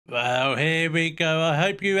Well, here we go. I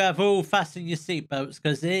hope you have all fastened your seatbelts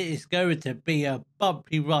because it is going to be a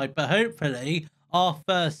bumpy ride. But hopefully, our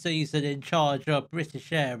first season in charge of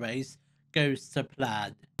British Airways goes to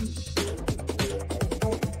plan.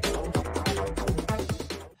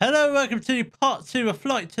 Hello, welcome to part 2 of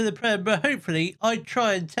Flight to the Prem, where hopefully I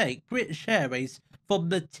try and take British Airways from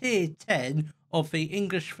the tier 10 of the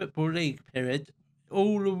English Football League period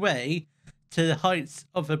all the way to the heights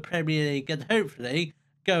of the Premier League and hopefully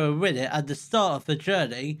go and win it. And the start of the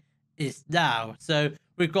journey is now. So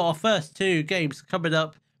we've got our first 2 games coming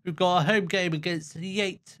up. We've got a home game against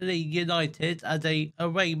Yateley United and a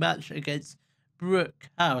away match against Brook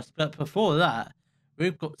House. But before that,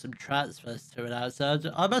 we've got some transfers to announce.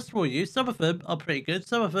 I must warn you, some of them are pretty good,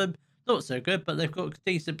 some of them not so good, but they've got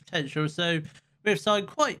decent potential. So we've signed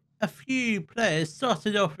quite a few players,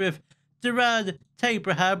 starting off with Duran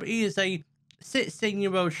Tabraham. He is a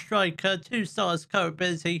 16-year-old striker, 2 stars current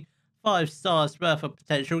ability, 5 stars worth of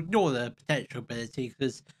potential. Ignore the potential ability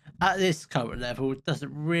because at this current level it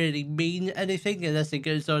doesn't really mean anything unless it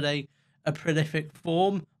goes on a prolific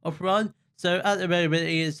form of run. So at the moment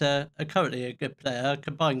he is currently a good player,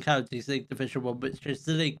 Combined Counties League Division 1, which is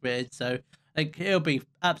the league we're in. So he'll be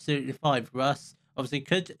absolutely fine for us. Obviously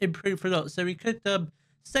could improve a lot, so he could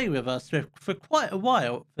stay with us for quite a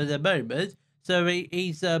while for the moment. So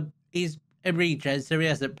he's in regen, so he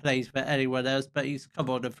hasn't played for anyone else, but he's come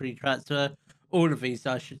on a free transfer. All of these,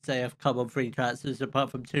 I should say, have come on free transfers, apart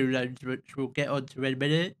from 2 loans, which we'll get onto in a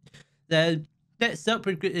minute. Then next up,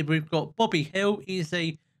 we've got Bobby Hill. He's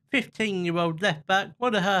a 15-year-old left back,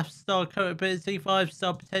 1.5 star current ability, 5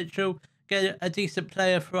 star potential. Get a decent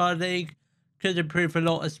player for our league. Could improve a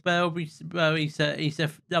lot as well. He's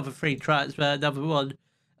another free transfer,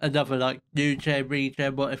 another like new gen,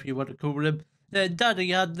 regen, whatever you want to call him. Then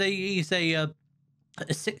Danny Hadley, he's a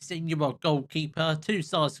 16-year-old goalkeeper, 2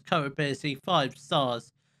 stars current ability, 5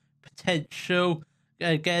 stars potential.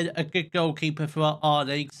 Again, a good goalkeeper for our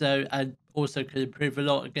league, so and also could improve a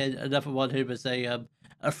lot. Again, another one who was a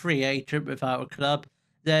free agent without a club.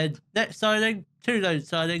 Then next signing, 2 loan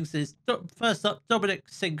signings is first up Dominic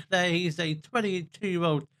Sinclair. He's a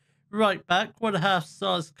 22-year-old right back, 1.5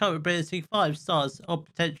 stars current ability, 5 stars of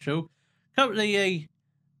potential. Currently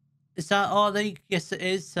is that our league? Yes, it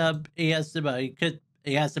is. He has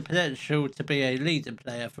the potential to be a leading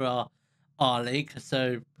player for our league,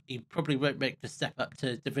 so he probably won't make the step up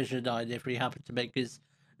to Division 9 if we happen to make his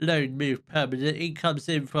loan move permanent. He comes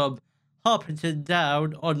in from Harpington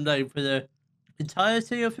Down on loan for the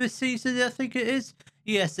entirety of this season, I think it is.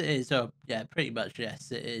 Yes, it is. Oh, yeah, pretty much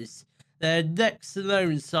yes, it is. The next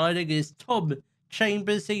loan signing is Tom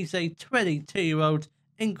Chambers. He's a 22-year-old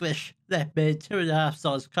English left mid, 2.5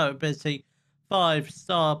 stars current ability, 5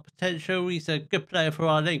 star potential. He's a good player for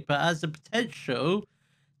our league, but has the potential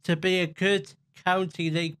to be a good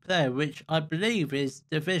county league player, which I believe is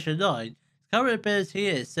Division 9. Current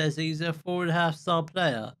ability says he's a 4.5 star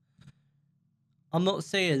player. I'm not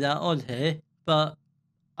seeing that on here, but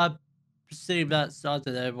I presume that's, I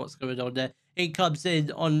don't know what's going on there. He comes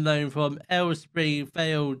in on loan from Aylesbury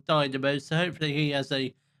Vale Dynamo, so hopefully he has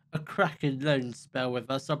a cracking loan spell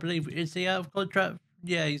with us. I believe, is he out of contract?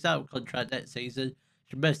 Yeah, he's out of contract next season.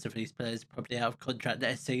 Most of these players are probably out of contract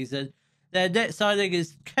next season. Their next signing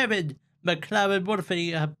is Kevin McLaren,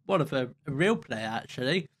 one of a real player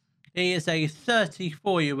actually. He is a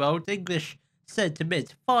 34-year-old English centre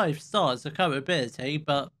mid, 5 stars of current ability,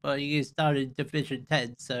 but he is down in Division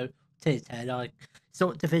 10, so tier 10. It's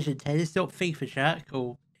not Division 10, it's not FIFA Shack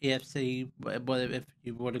or EFC, whatever if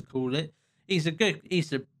you want to call it. He's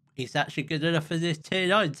actually good enough for this tier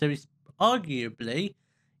 9, so he's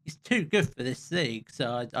too good for this league,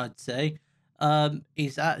 so I'd say.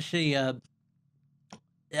 He's actually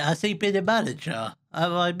has he been a manager?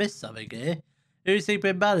 Have I missed something here? Who's he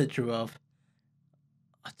been manager of?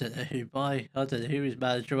 I don't know who he's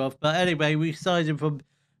manager of, but anyway, we signed him from.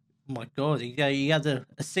 Oh my god, he had a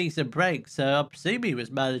season break, so I presume he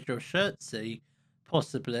was manager of Chertsey,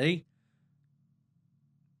 possibly.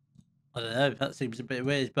 I don't know, that seems a bit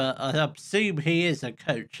weird, but I presume he is a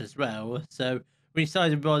coach as well. So we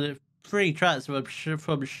signed him on a free transfer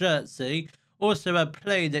from Chertsey. Also had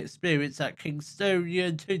playing experience at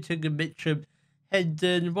Kingstonian, Tooting and Mitcham,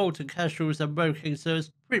 Hendon, Walton Casuals and Woking, so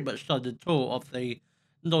it's pretty much done the tour of the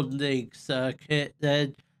non-league circuit.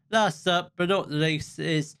 Then last up, but not the least,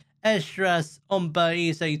 is Esdras Omba.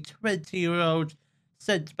 He's a 20-year-old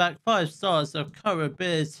centre-back, 5 stars of current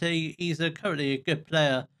ability. He's currently a good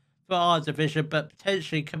player for our division, but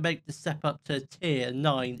potentially can make the step up to tier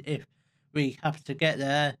 9 if we have to get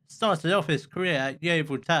there. Started off his career at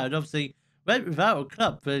Yeovil Town. Obviously, went without a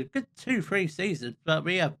club for a good 2-3 seasons, but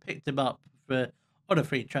we have picked him up on a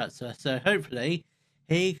free transfer. So hopefully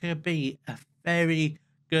he could be a very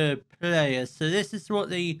good player. So this is what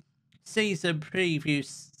the season preview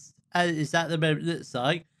is at the moment looks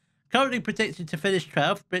like. Currently predicted to finish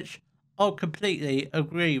 12th, which I'll completely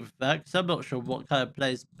agree with that, because I'm not sure what kind of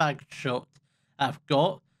players Bagshot have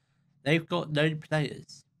got. They've got no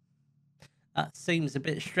players. That seems a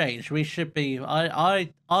bit strange. We should be.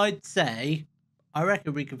 I'd say. I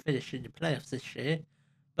reckon we can finish in the playoffs this year.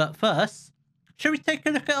 But first, should we take a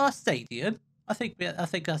look at our stadium? I think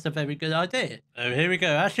that's a very good idea. So here we go.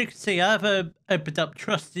 As you can see, I've opened up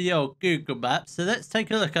trusty old Google Maps. So let's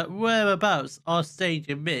take a look at whereabouts our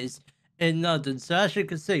stadium is in London. So as you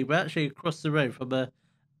can see, we're actually across the road from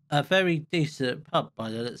a very decent pub by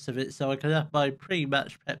the looks of it. So I can have my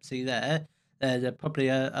pre-match Pepsi there. Then probably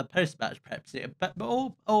a post-match Pepsi.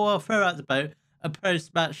 Or I'll throw out the boat a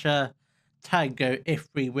post-match Tango if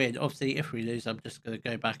we win. Obviously, if we lose, I'm just going to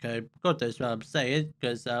go back home. God knows what I'm saying,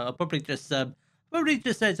 because I'll probably just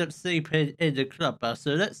end up sleeping in the clubhouse.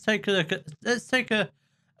 So let's take a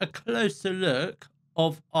closer look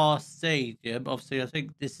of our stadium. Obviously, I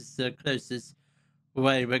think this is the closest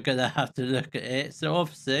way we're going to have to look at it. So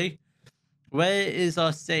obviously, where is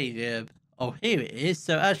our stadium? Oh, here it is.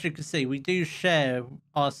 So as you can see, we do share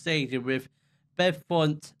our stadium with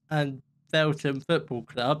Bedfont and Felton Football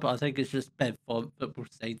Club. I think it's just Bedfont Football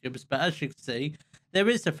Stadiums. But as you can see, there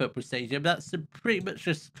is a football stadium. That's pretty much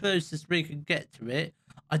as close as we can get to it.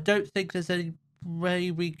 I don't think there's any way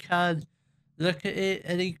we can look at it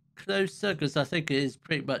any closer, because I think it is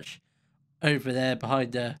pretty much over there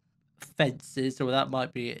behind the fences, or that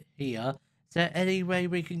might be it here. Is there any way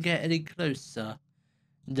we can get any closer?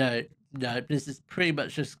 No, this is pretty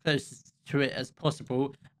much as close to it as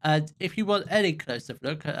possible. And if you want any closer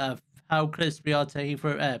look at how close we are to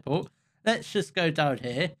Heathrow Airport, let's just go down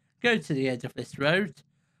here, go to the end of this road.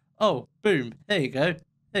 Oh, boom, there you go.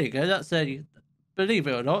 That's a, believe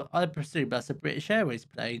it or not, I presume that's a British Airways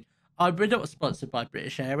plane. We're not sponsored by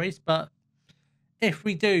British Airways, but if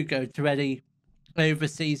we do go to any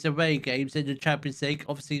overseas away games in the Champions League,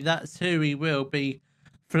 obviously that's who we will be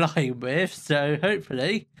flying with. So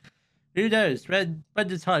hopefully, who knows, when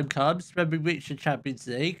the time comes, when we reach the Champions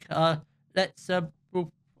League,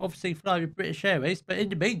 we'll obviously fly with British Airways. But in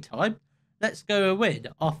the meantime, let's go and win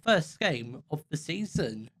our first game of the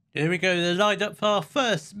season. Here we go. The lineup for our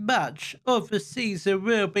first match of the season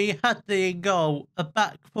will be Hadley in goal, a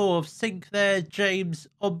back four of Sinclair, James,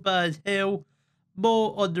 Onbird, Hill,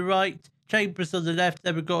 Moore on the right, Chambers on the left.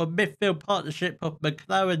 Then we've got a midfield partnership of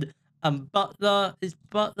McLaren and Butler. Is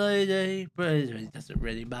Butler in a... It doesn't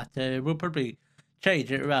really matter. We'll probably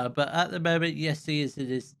change it around. But at the moment, yes, he is in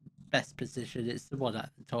his best position. It's the one at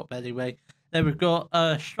the top anyway. Then we've got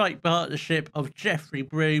a strike partnership of Jeffrey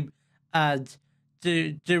Broom and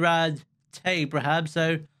Durand Abraham.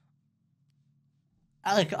 So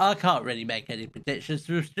I can't really make any predictions.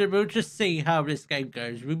 We'll just see how this game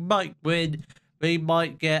goes. We might win. We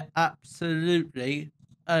might get absolutely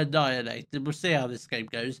annihilated. We'll see how this game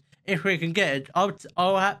goes. If we can get it,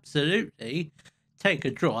 I'll absolutely take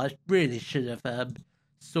a draw. I really should have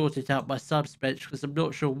sorted out my subs bench, because I'm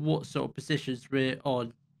not sure what sort of positions we're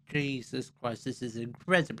on. Jesus Christ, this is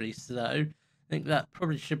incredibly slow. I think that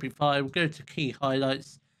probably should be fine. We'll go to key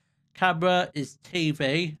highlights. Camera is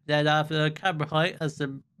TV. Then I have the camera height as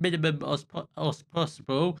the minimum as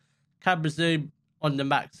possible. Camera zoom on the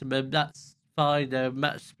maximum. That's fine.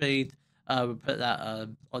 Match speed. We'll put that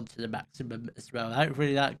onto the maximum as well.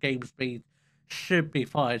 Hopefully that game speed should be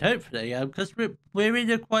fine. Hopefully, because we're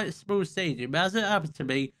in a quite small stadium. It hasn't happened to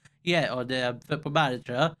me yet on the Football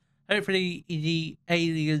Manager. Hopefully the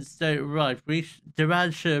aliens don't arrive.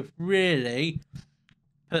 Durand should have really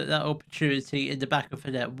put that opportunity in the back of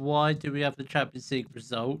the net. Why do we have the Champions League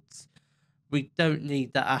results? We don't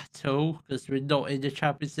need that at all, because we're not in the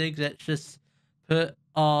Champions League. Let's just put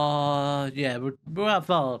our... Yeah, we'll have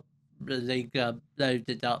our league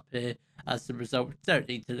loaded up here as the result. Don't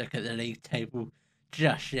need to look at the league table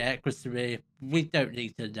just yet, because we don't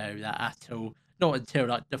need to know that at all. Not until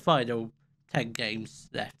like the final 10 games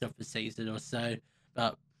left of the season or so.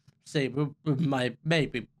 But see,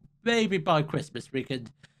 maybe by Christmas we can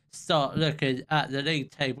start looking at the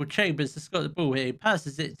league table. Chambers has got the ball here. He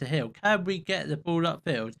passes it to Hill. Can we get the ball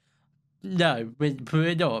upfield? No,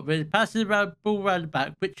 we're not. We're passing the ball around the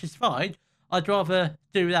back, which is fine. I'd rather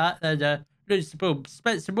do that than lose the ball.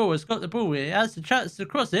 Spencer Moore has got the ball here. He has the chance to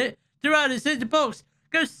cross it. Durand is in the box.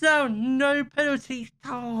 Goes down. No penalty.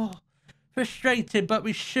 Oh, frustrating, but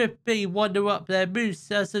we should be 1-0 up there. Moose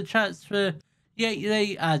has a chance for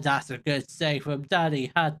Yatley, and that's a good save from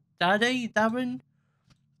Danny Darren?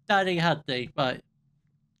 Danny Hadley, right.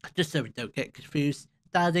 Just so we don't get confused.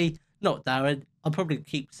 Danny, not Darren. I'll probably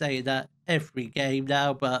keep saying that every game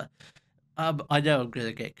now, but I know I'm going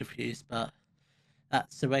to get confused, but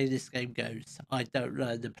that's the way this game goes. I don't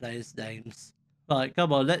learn the players' names. Right,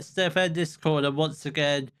 come on, let's defend this corner once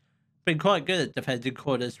again. Been quite good at defending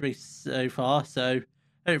corners so far, so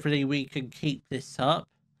hopefully we can keep this up.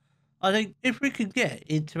 I think if we can get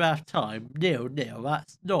into half time 0-0,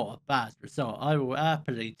 that's not a bad result. I will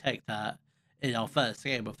happily take that in our first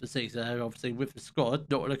game of the season. And obviously, with the squad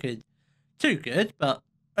not looking too good, but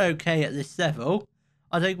okay at this level,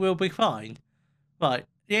 I think we'll be fine. Right,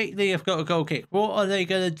 the 8th have got a goal kick. What are they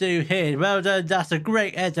going to do here? Well done, that's a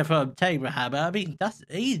great header from Taberhammer. I mean,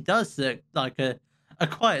 he does look like a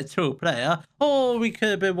quite a tall player. Oh, we could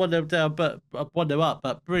have been 1-0 down, but 1-0 up,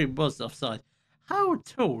 but Prem was offside. How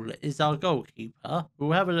tall is our goalkeeper?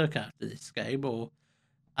 We'll have a look after this game or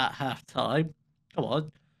at half time. Come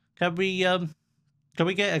on. Can we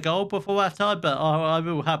get a goal before half time? But I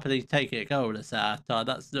will happily take a goal at half time.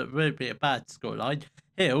 That's not really a bad scoreline.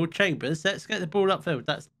 Hill, Chambers, let's get the ball upfield.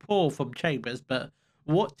 That's poor from Chambers, but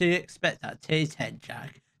what do you expect at tier 10,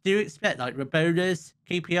 Jack? Do you expect like Rabonas,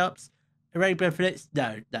 keepy ups, Arabian Flits?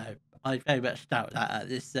 No. I very much doubt that at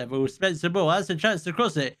this level. Spencer Moore has a chance to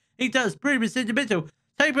cross it. He does. Prem is in the middle.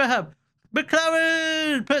 Abraham.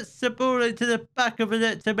 McLaren puts the ball into the back of the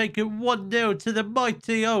net to make it 1-0 to the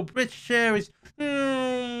mighty old British Airways.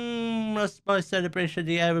 That's my celebration,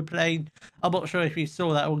 the aeroplane. I'm not sure if you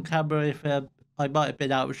saw that on camera, if I might have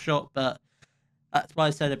been out of shot, but that's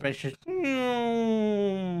my celebration.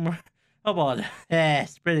 Come on.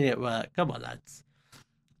 Yes, brilliant work. Come on, lads.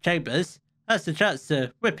 Chambers has the chance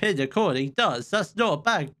to whip in the corner. He does. It's not a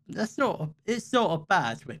bad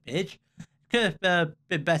whippage. Could have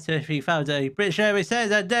been better if he found a British Airways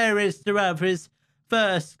header. And there is the round for his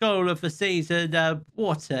first goal of the season.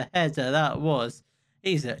 What a header that was.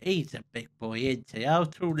 He's a big boy, isn't he? How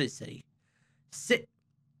tall is he?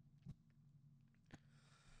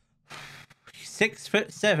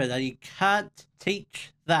 6'7", and you can't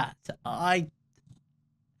teach that.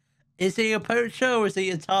 Is he a poacher or is he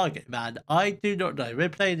a target man? I do not know. We're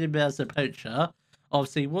playing him as a poacher.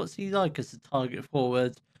 Obviously, what's he like as a target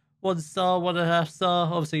forward? 1 star, 1.5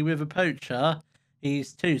 star. Obviously, with a poacher,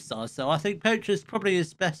 he's 2 stars. So I think poacher's probably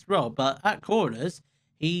his best role. But at corners,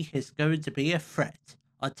 he is going to be a threat.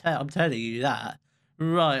 I'm telling you that.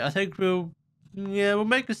 Right, I think we'll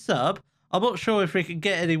make a sub. I'm not sure if we can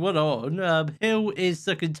get anyone on. Hill is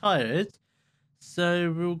looking tired.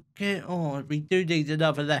 So we'll get on. We do need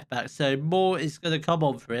another left back. So Moore is going to come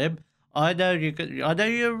on for him. I know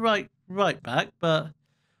you're right back, but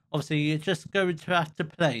obviously you're just going to have to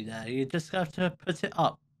play there. You just have to put it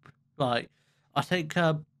up. Right. I think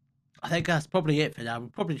that's probably it for now. We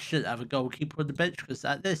probably shouldn't have a goalkeeper on the bench because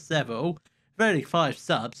at this level, with only 5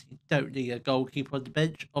 subs, you don't need a goalkeeper on the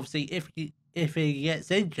bench. Obviously, if he gets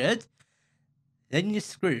injured, then you're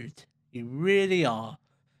screwed. You really are.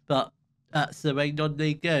 But that's the way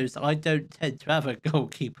non-league goes. I don't tend to have a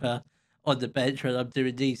goalkeeper on the bench when I'm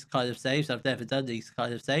doing these kind of saves. I've never done these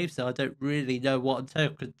kind of saves, so I don't really know what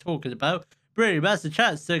I'm talking about. Brem has a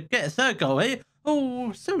chance to get a third goal here.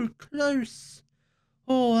 Oh, so close.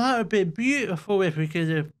 Oh, that would have been beautiful if we could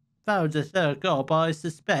have found a third goal, but I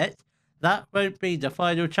suspect that won't be the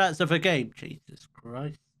final chance of the game. Jesus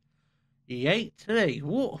Christ. The 8-3.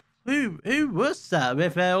 What? Who was that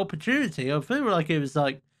with their opportunity? I feel like it was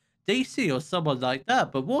like DC or someone like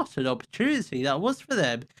that, but what an opportunity that was for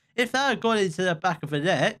them. If that had gone into the back of the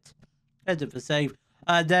net, end of the save,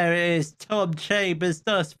 and there it is. Tom Chambers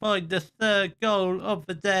does find the 3rd goal of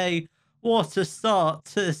the day. What a start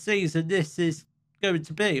to the season this is going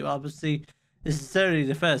to be. Obviously, this is only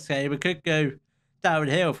the first game. It could go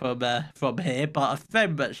downhill from here, but I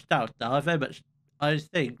very much doubt that.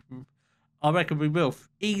 I reckon we will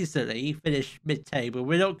easily finish mid-table.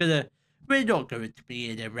 We're not going to be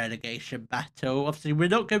in a relegation battle. Obviously, we're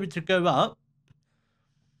not going to go up.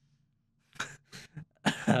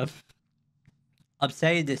 I'm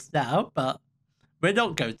saying this now, but we're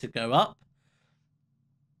not going to go up.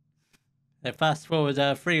 And fast forward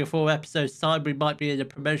 3 or 4 episodes time, we might be in a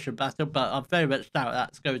promotion battle, but I very much doubt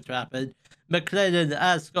that's going to happen. McLennan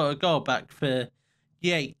has got a goal back for the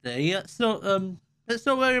 8th. Let's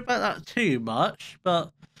not worry about that too much,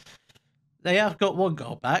 but they have got 1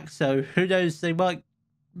 goal back, so who knows, they might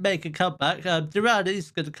make a comeback. Duran is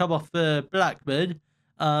going to come off for Blackman.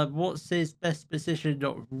 What's his best position?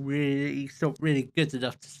 He's not really good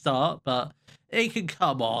enough to start, but he can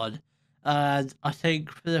come on. And I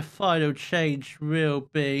think for the final change will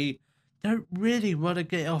be, don't really want to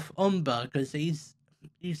get off Umber because he's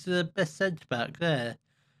He's the best centre-back there.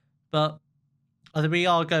 But I think we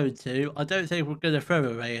are going to. I don't think we're going to throw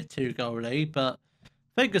away a 2-goal lead, but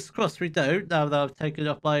fingers crossed we don't, now that I've taken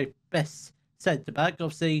off my best centre-back.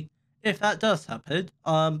 Obviously, if that does happen,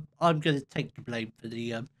 I'm going to take the blame for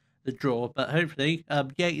the draw, but hopefully,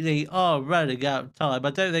 Gately are running out of time.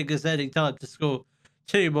 I don't think there's any time to score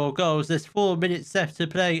 2 more goals. There's 4 minutes left to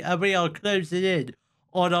play, and we are closing in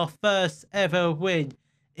on our first ever win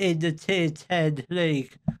in the Tier 10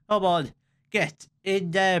 league. Come on, get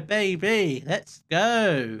in there, baby. Let's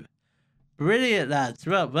go. Brilliant, lads.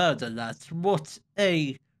 Well done, lads. What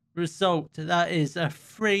a result. That is a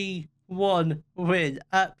 3-1 win.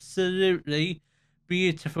 Absolutely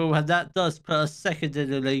beautiful. And that does put us second in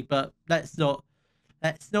the league, but let's not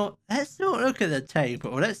look at the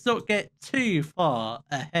table. Let's not get too far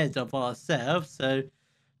ahead of ourselves. So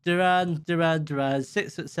Duran,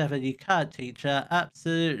 6'7". You can't teach her.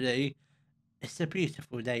 Absolutely. It's a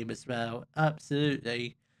beautiful name as well.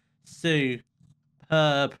 Absolutely. Superb.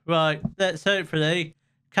 Right, let's hopefully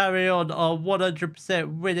carry on our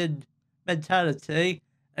 100% winning mentality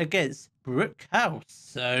against Brookhouse.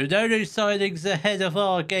 So no new signings ahead of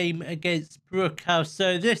our game against Brookhouse.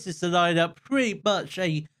 So this is the lineup, pretty much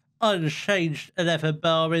a unchanged 11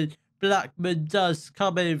 barring Blackman does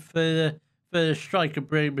come in for the striker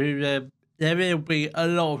Broom, who there will be a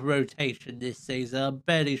lot of rotation this season. I'm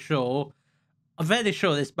fairly sure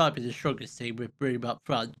this might be the strongest team with Broom up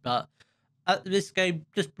front, but at this game,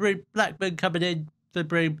 just Broom, Blackman coming in for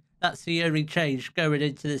Broom. That's the only change going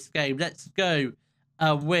into this game. Let's go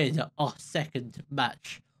and win our second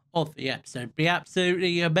match of the episode. Be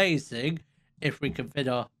absolutely amazing if we can win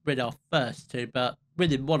our first 2, but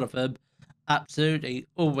winning one of them, absolutely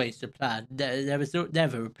always the plan. There is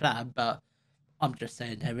never a plan, but I'm just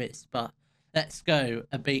saying there is. But let's go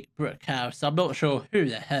and beat Brookhouse. I'm not sure who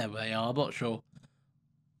the hell they are. I'm not sure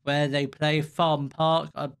where they play. Farm Park,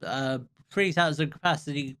 3,000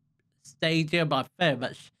 capacity stadium. I very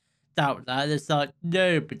much doubt that. There's like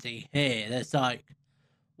nobody here. There's like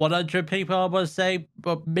 100 people, I want to say,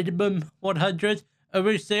 but minimum 100. And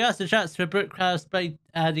we see that's a chance for Brookhouse,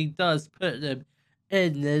 and he does put them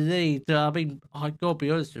in the lead. I mean, I gotta be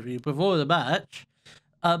honest with you, before the match,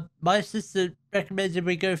 my assistant recommended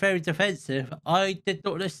we go very defensive. I did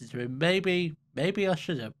not listen to him. Maybe I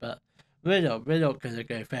should have, but we're not going to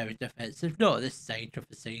go very defensive. Not at this stage of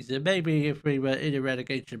the season. Maybe if we were in a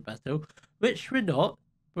relegation battle, which we're not,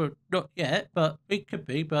 but not yet. But we could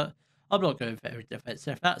be. But I'm not going very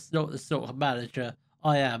defensive. That's not the sort of manager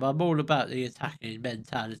I am. I'm all about the attacking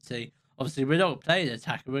mentality. Obviously, we're not playing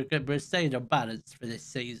attacking. We're staying on balance for this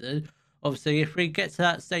season. Obviously, if we get to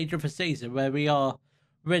that stage of the season where we are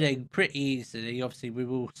winning pretty easily, obviously we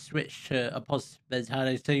will switch to a positive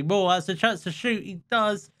mentality. Moore has a chance to shoot. He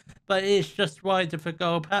does, but it's just wide of a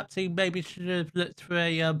goal. Perhaps he maybe should have looked for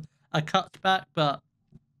a cutback, but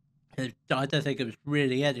I don't think it was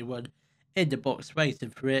really anyone in the box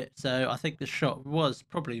waiting for it. So I think the shot was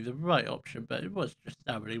probably the right option, but it was just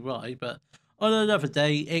narrowly wide. But on another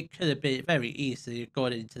day, it could have been very easily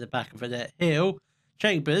gone into the back of the net. Hill,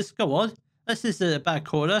 Chambers, go on. This is the back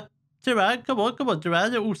corner. Duran, come on,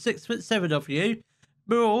 Duran. All 6'7" of you.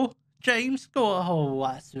 Moore, James, go on. Oh,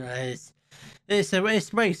 that's nice.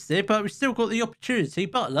 It's wasted, but we've still got the opportunity.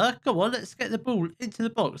 Butler, come on, let's get the ball into the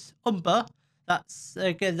box. Umber, that's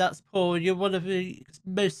poor. You're one of the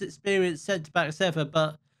most experienced centre-backs ever,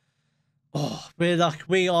 but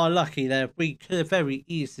we are lucky there. We could have very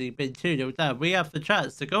easily been 2-0 down. We have the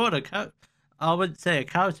chance to go on I wouldn't say a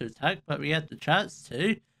counter-attack, but we had the chance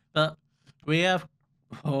to. But we have...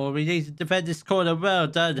 Oh, we need to defend this corner. Well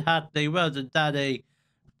done, Hadley. Well done, Danny.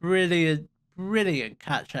 Brilliant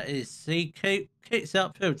catch that is. He kicks it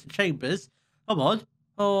upfield to Chambers. Come on.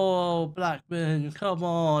 Oh, Blackman, come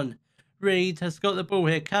on. Reed has got the ball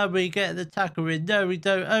here. Can we get the tackle in? No, we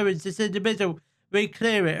don't. Owens is in the middle. We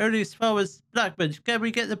clear it. Only as far as Blackman. Can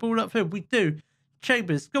we get the ball upfield? We do.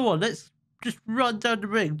 Chambers, go on. Let's just run down the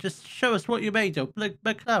ring. Just show us what you're made of.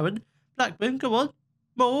 McLaren. Blackman, go on.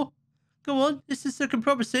 More. Go on, this is looking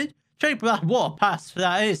promising. Chambers, what a pass for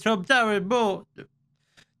that is from Darren Moore.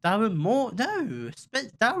 Darren Moore? No,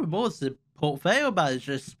 Darren Moore's the Port Vale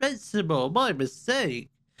manager. Spencer Moore, my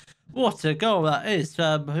mistake. What a goal that is.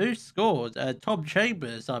 Who scored? Tom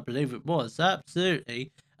Chambers, I believe it was.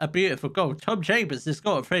 Absolutely a beautiful goal. Tom Chambers has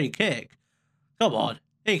got a free kick. Come on,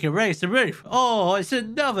 he can raise the roof. Oh, it's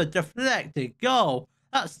another deflected goal.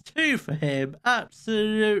 That's 2 for him.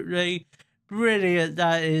 Absolutely brilliant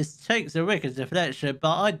that is. Takes a wicked deflection,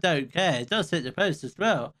 but I don't care. It does hit the post as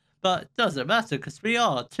well. But it doesn't matter because we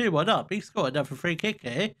are 2-1 up. He's got another free kick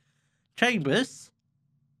here. Chambers.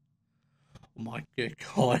 Oh my good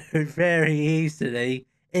God, very easily.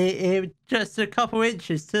 It just a couple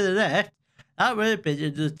inches to the left. That would have been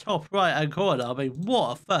in the top right-hand corner. I mean,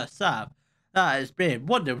 what a first half. That has been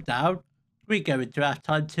 1-0 down. We go into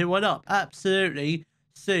half-time 2-1 up. Absolutely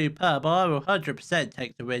superb. I will 100%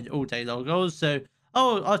 take the win all day long. Also,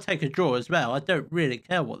 I'll take a draw as well. I don't really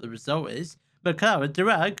care what the result is. McLaren,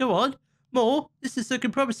 Duran, go on. More. This is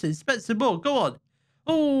looking promising. Spencer Moore, go on.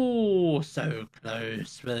 Oh, so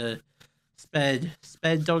close for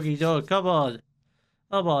Spend doggy dog. Come on.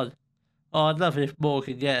 Come on. Oh, I'd love it if Moore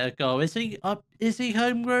can get a goal. Is he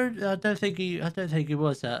homegrown? I don't think he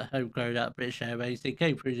was homegrown at British Airways. He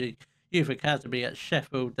came through the youth academy at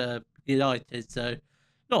Sheffield United, so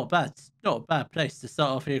not a bad place to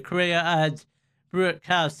start off your career. And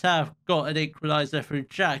Brookhouse have got an equaliser through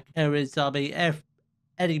Jack Owens. I mean,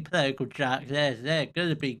 any player called Jack, they're going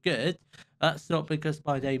to be good. That's not because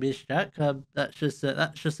my name is Jack. That's just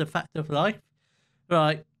a fact of life.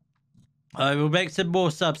 Right. I will make some more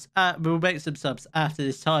subs. We'll make some subs after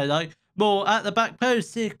this highlight. More at the back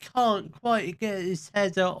post. He can't quite get his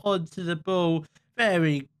header onto the ball.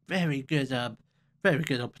 Very good. Very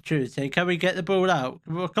good opportunity. Can we get the ball out?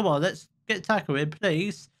 Well, come on, let's get tackling,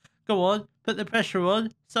 please. Go on, put the pressure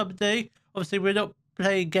on. Somebody. Obviously, we're not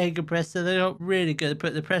playing Gegenpress, so they're not really going to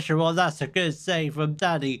put the pressure on. That's a good save from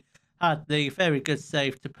Danny Hadley. Very good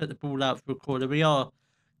save to put the ball out for a corner. We are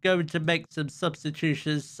going to make some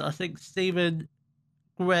substitutions. I think Stephen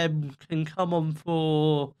Graham can come on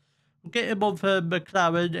for... We'll get him on for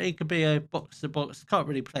McLaren. He could be a box-to-box. Can't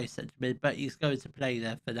really play centre mid, but he's going to play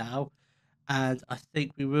there for now. And I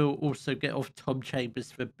think we will also get off Tom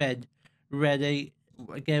Chambers for Ben Reddy.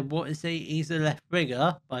 Again, what is he? He's a left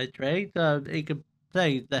winger by trade. He can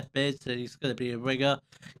play left mid, so he's going to be a winger.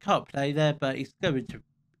 Can't play there, but he's going to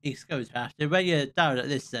have to. When you're down at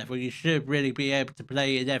this level, you should really be able to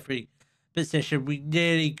play in every position. We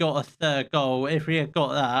nearly got a third goal. If we had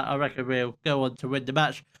got that, I reckon we'll go on to win the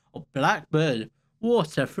match. Oh, Blackburn.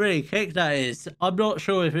 What a free kick that is. I'm not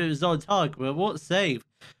sure if it was on target, but what save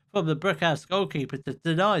from the Brookhouse goalkeeper to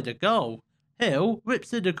deny the goal. Hill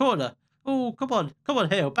whips in the corner. Oh, come on,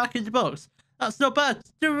 Hill. Back in the box. That's not bad.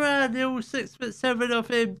 Duran, Hill, 6'7" of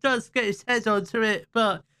him, does get his head onto it,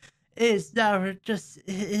 but is narrow, just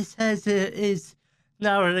his head is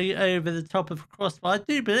narrowly over the top of the crossbar. I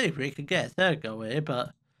do believe we can get a third goal here,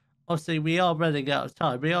 but obviously we are running out of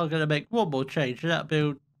time. We are going to make one more change, and that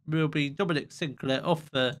will be Dominic Sinclair off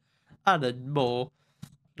for Alan Moore.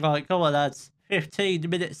 Right, come on, lads. 15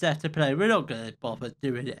 minutes left to play. We're not going to bother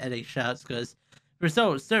doing any shouts because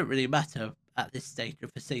results don't really matter at this stage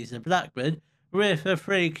of the season. Blackburn with a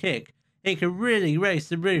free kick. He can really raise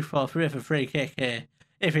the roof off with a free kick here.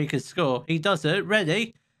 If he can score. He doesn't.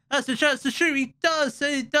 Ready? That's a chance to shoot. He does.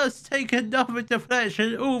 He does take another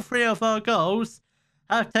deflection. All three of our goals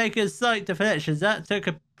have taken slight deflections. That took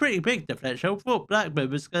a pretty big deflection. I thought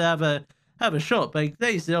Blackburn was going to have a shot, but he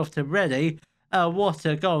lays it off to Ready. What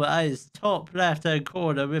a goal at his top left-hand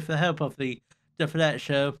corner with the help of the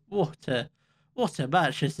deflection. What a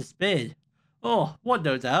match this has been. Oh,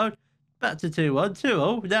 1-0 down. Back to 2-1.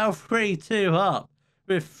 2-0. Now 3-2 up.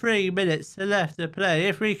 With 3 minutes left to play.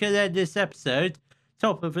 If we can end this episode,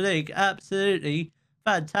 top of the league, absolutely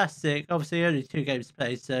fantastic. Obviously, only 2 games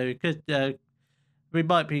played, so we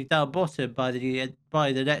might be down bottom by the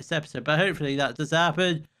next episode. But hopefully that does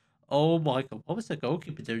happen. Oh my God, what was the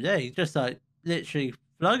goalkeeper doing there? He just literally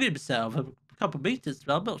flung himself a couple of meters.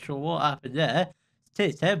 I'm not sure what happened there. It's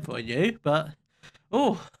tier 10 for you, but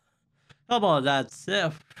oh, come on, lads.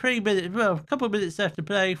 3 minutes, well, a couple of minutes left to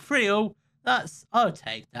play. 3-0. I'll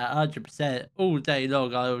take that 100% all day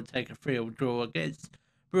long. I will take a 3-0 draw against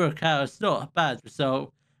Brookhouse. Not a bad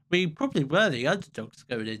result. We probably were the underdogs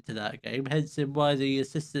going into that game, hence why the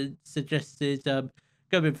assistant suggested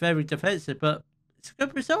going very defensive. But it's a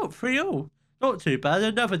good result, 3-0. Not too bad.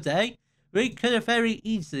 Another day, we could have very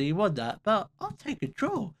easily won that, but I'll take a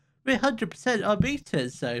draw. We're 100% unbeaten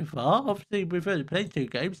so far. Obviously, we've only played 2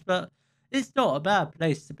 games, but it's not a bad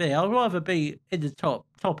place to be. I'd rather be in the top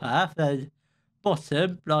half than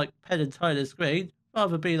bottom, like Penn and Tyler's Green.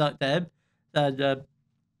 Rather be like them than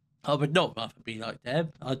I would not rather be like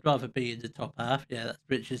them. I'd rather be in the top half. Yeah,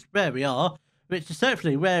 which is where we are, which is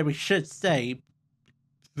certainly where we should stay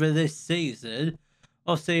for this season.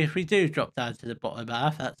 Obviously, if we do drop down to the bottom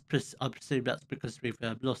half, I presume that's because we've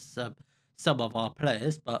lost some of our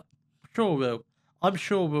players, but I'm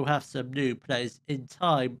sure we'll have some new players in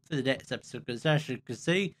time for the next episode, because as you can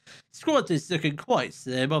see, squad is looking quite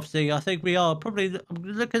slim. Obviously, I think we are probably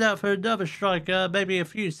looking out for another striker, maybe a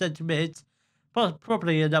few centre mids,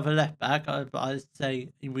 probably another left back. I'd say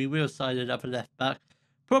we will sign another left back.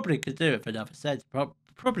 Probably could do it for another set.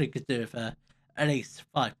 Probably could do it for at least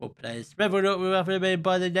 5 more players. Whether or not we'll have them in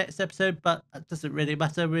by the next episode, but that doesn't really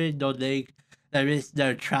matter. We're in non-league. There is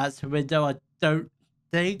no transfer window. I don't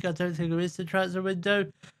think there is a transfer window,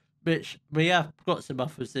 which we have got some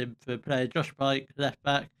offers in for player Josh Pike, left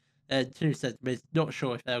back, and 2 centre-mids. Not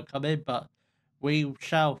sure if they'll come in, but we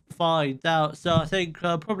shall find out. So I think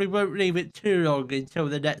I probably won't leave it too long until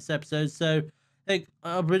the next episode. So I think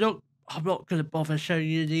I'm not going to bother showing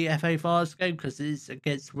you the FA Finals game because it's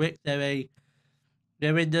against Wick. They're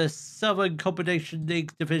in the Southern Combination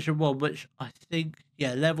League Division 1, which I think,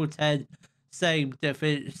 yeah, level 10, same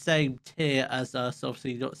tier as us,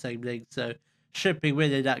 obviously not same league, so should be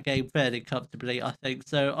winning that game fairly comfortably, I think.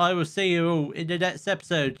 So I will see you all in the next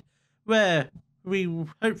episode, where we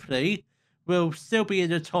hopefully will still be in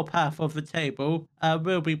the top half of the table, and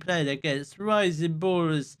we'll be playing against Rising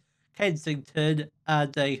Ballers Kensington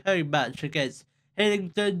and a home match against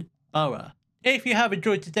Hillingdon Borough. If you have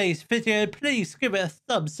enjoyed today's video, please give it a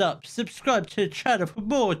thumbs up, subscribe to the channel for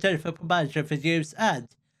more Daily Football Manager videos, and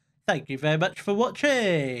thank you very much for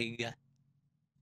watching.